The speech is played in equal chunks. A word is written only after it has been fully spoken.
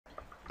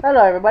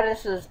Hello everybody,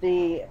 this is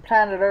the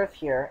Planet Earth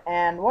here,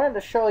 and wanted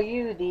to show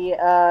you the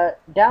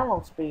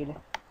download speed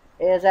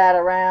is at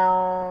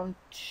around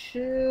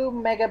 2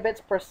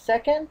 megabits per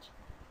second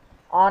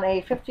on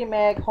a 50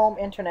 meg home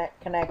internet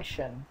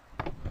connection.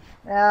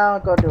 Now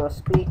I'll go do a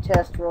speed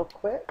test real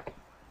quick.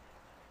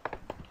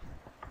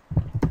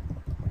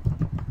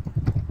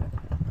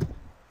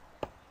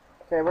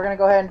 Okay, we're going to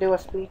go ahead and do a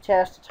speed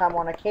test to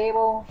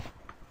TimeWarnerCable.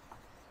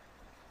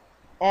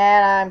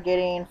 And I'm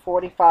getting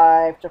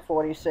 45 to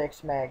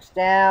 46 megs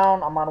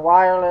down. I'm on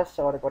wireless,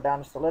 so it'll go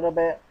down just a little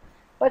bit.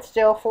 But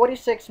still,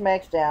 46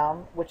 megs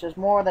down, which is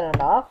more than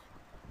enough.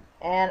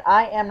 And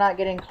I am not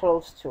getting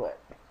close to it.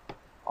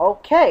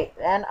 Okay,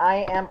 and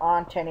I am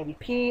on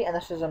 1080p, and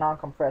this is a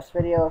non-compressed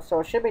video, so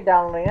it should be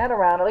downloading at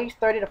around at least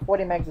 30 to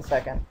 40 megs a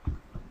second.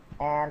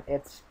 And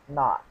it's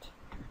not.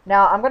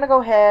 Now, I'm going to go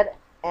ahead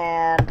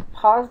and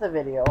pause the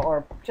video,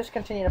 or just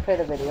continue to play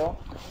the video,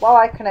 while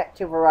I connect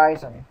to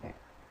Verizon.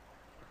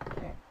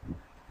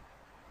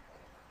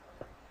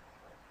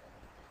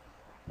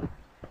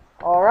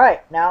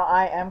 Alright, now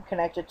I am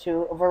connected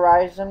to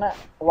Verizon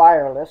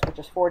Wireless, which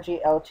is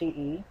 4G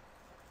LTE.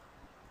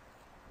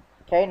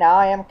 Okay, now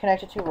I am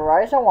connected to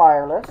Verizon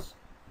Wireless,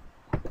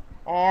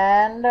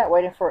 and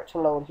waiting for it to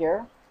load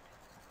here.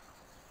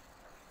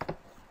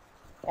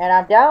 And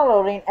I'm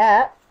downloading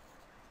at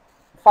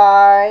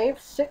 5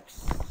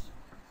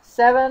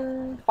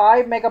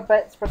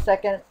 megabits per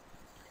second,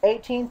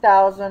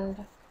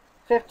 18,000,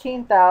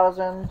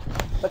 15,000,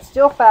 but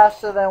still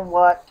faster than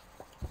what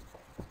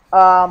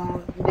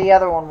the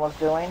other one was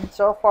doing.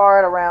 So far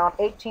at around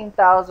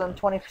 18,000,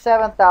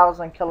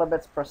 27,000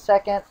 kilobits per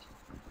second,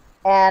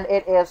 and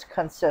it is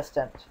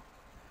consistent.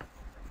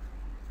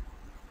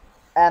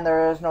 And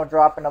there is no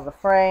dropping of the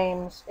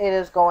frames. It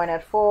is going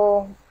at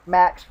full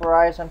max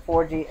Verizon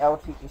 4G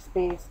LTE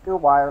speeds through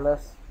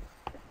wireless.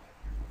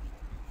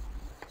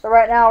 So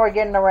right now we're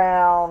getting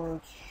around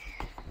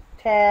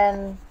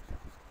 10,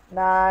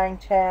 9,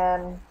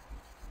 10,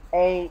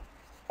 8,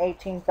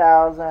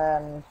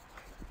 18,000.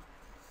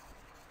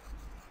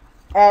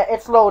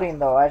 It's loading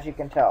though, as you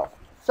can tell.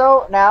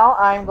 So now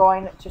I'm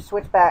going to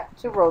switch back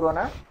to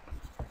Roadrunner.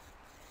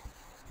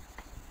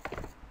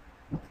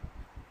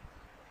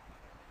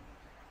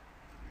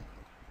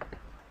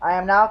 I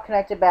am now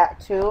connected back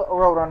to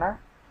Roadrunner.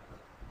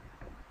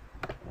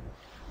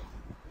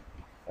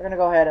 We're going to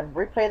go ahead and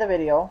replay the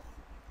video,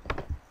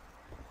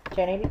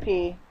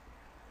 1080p,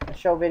 and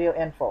show video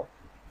info.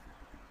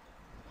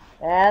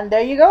 And there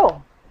you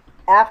go.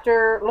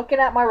 After looking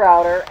at my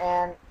router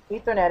and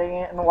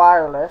Etherneting and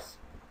wireless,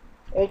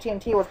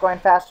 AT&T was going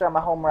faster on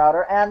my home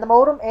router, and the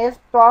modem is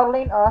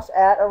throttling us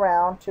at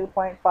around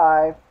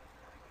 2.5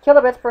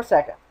 kilobits per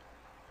second.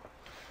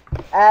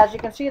 As you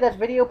can see, that's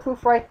video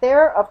proof right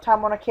there of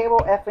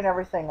TimeWarnerCable effing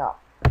everything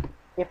up.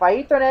 If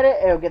I Ethernet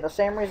it, it'll get the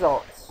same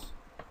results.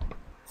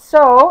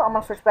 So, I'm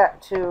going to switch back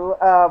to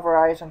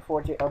Verizon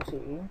 4G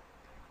LTE.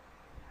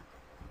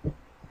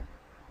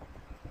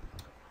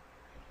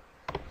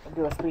 I'll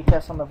do a speed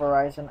test on the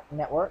Verizon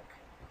network.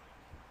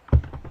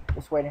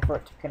 Just waiting for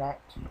it to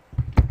connect.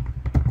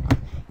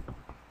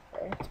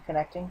 Okay, it's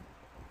connecting.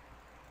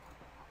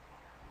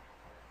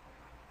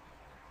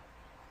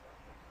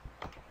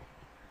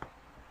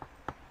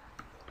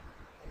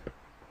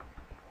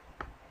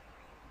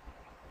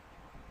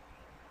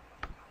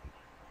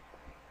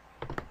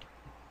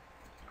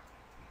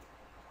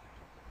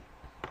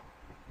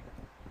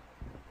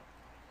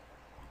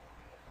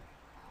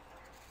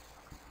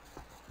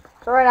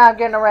 So right now I'm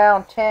getting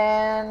around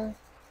 10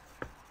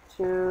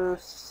 to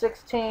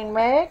 16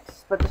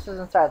 megs, but this is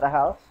inside the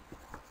house.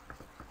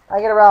 I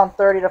get around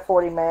 30 to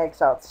 40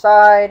 megs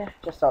outside,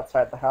 just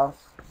outside the house.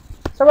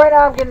 So right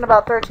now I'm getting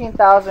about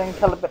 13,000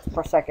 kilobits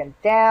per second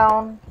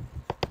down,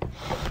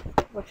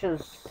 which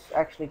is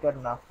actually good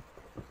enough.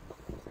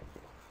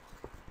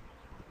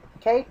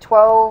 Okay,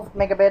 12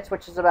 megabits,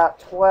 which is about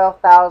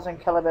 12,000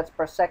 kilobits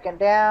per second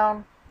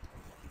down.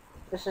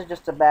 This is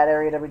just a bad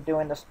area to be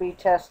doing the speed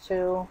test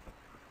to.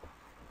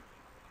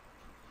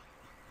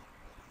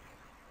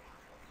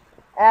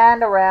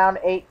 And around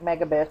 8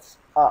 megabits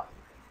up.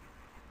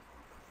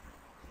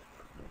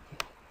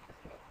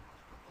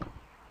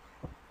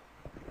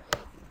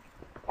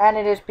 And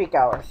it is peak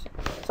hours.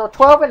 So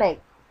 12 and 8.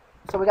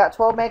 So we got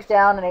 12 megs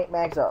down and 8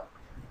 megs up.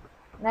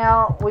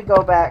 Now we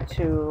go back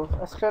to,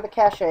 let's clear the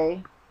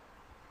cache.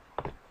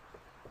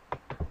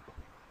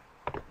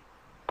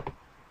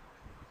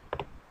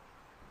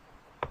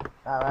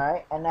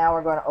 Alright, and now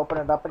we're going to open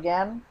it up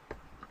again.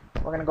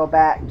 We're going to go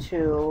back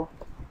to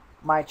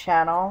my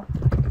channel.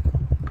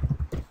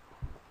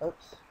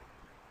 Oops.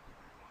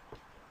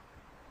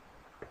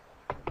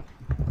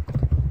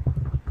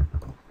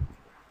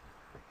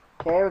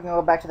 Okay, we're going to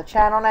go back to the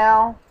channel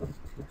now.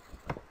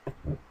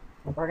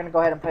 We're going to go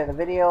ahead and play the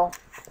video.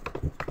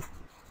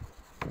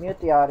 Mute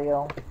the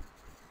audio.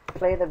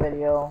 Play the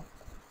video.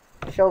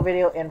 Show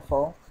video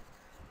info.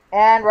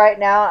 And right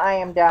now I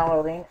am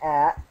downloading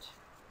at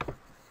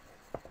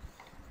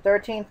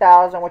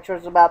 13,000, which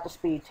was about the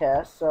speed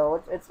test.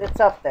 So it's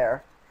up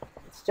there.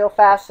 It's still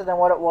faster than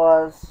what it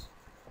was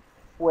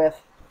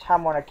with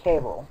Time Warner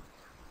Cable,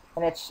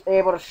 and it's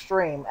able to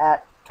stream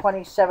at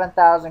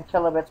 27,000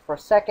 kilobits per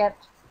second,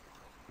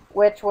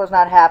 which was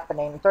not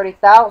happening.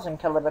 30,000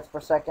 kilobits per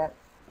second,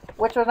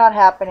 which was not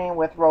happening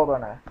with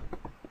Roadrunner.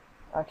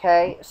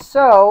 Okay,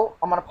 so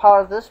I'm going to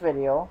pause this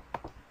video.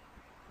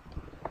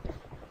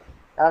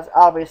 That's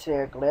obviously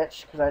a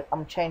glitch because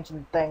I'm changing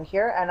the thing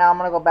here, and now I'm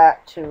going to go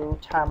back to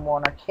Time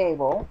Warner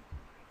Cable.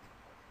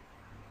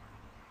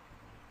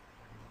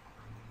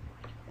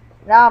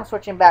 Now I'm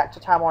switching back to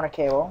Time Warner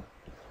Cable.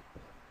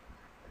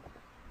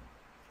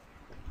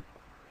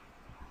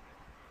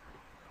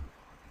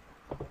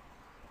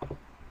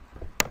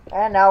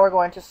 And now we're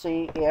going to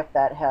see if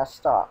that has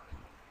stopped.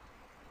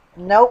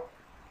 Nope,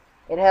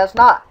 it has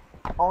not.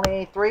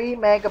 Only 3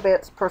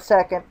 megabits per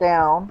second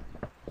down,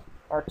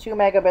 or 2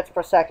 megabits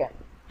per second.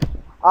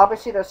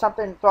 Obviously there's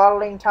something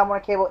throttling. Time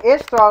Warner Cable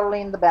is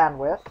throttling the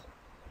bandwidth,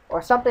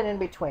 or something in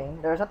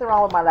between. There's nothing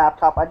wrong with my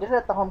laptop. I did it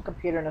at the home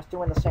computer and it's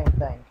doing the same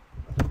thing.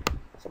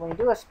 So when you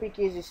do a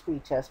speakeasy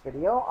speed test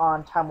video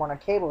on Time Warner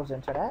Cable's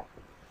internet,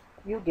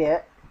 you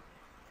get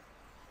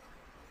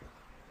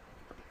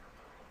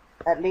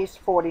at least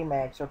 40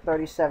 megs or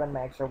 37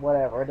 megs or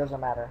whatever. It doesn't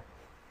matter.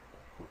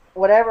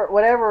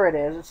 Whatever it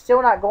is, it's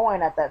still not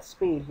going at that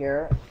speed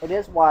here. It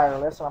is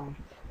wireless, and I'm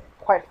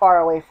quite far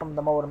away from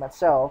the modem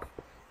itself.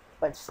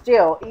 But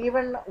still,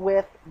 even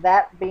with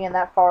that being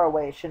that far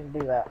away, it shouldn't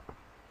do that.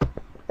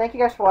 Thank you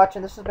guys for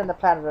watching. This has been the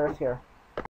Planet Earth here.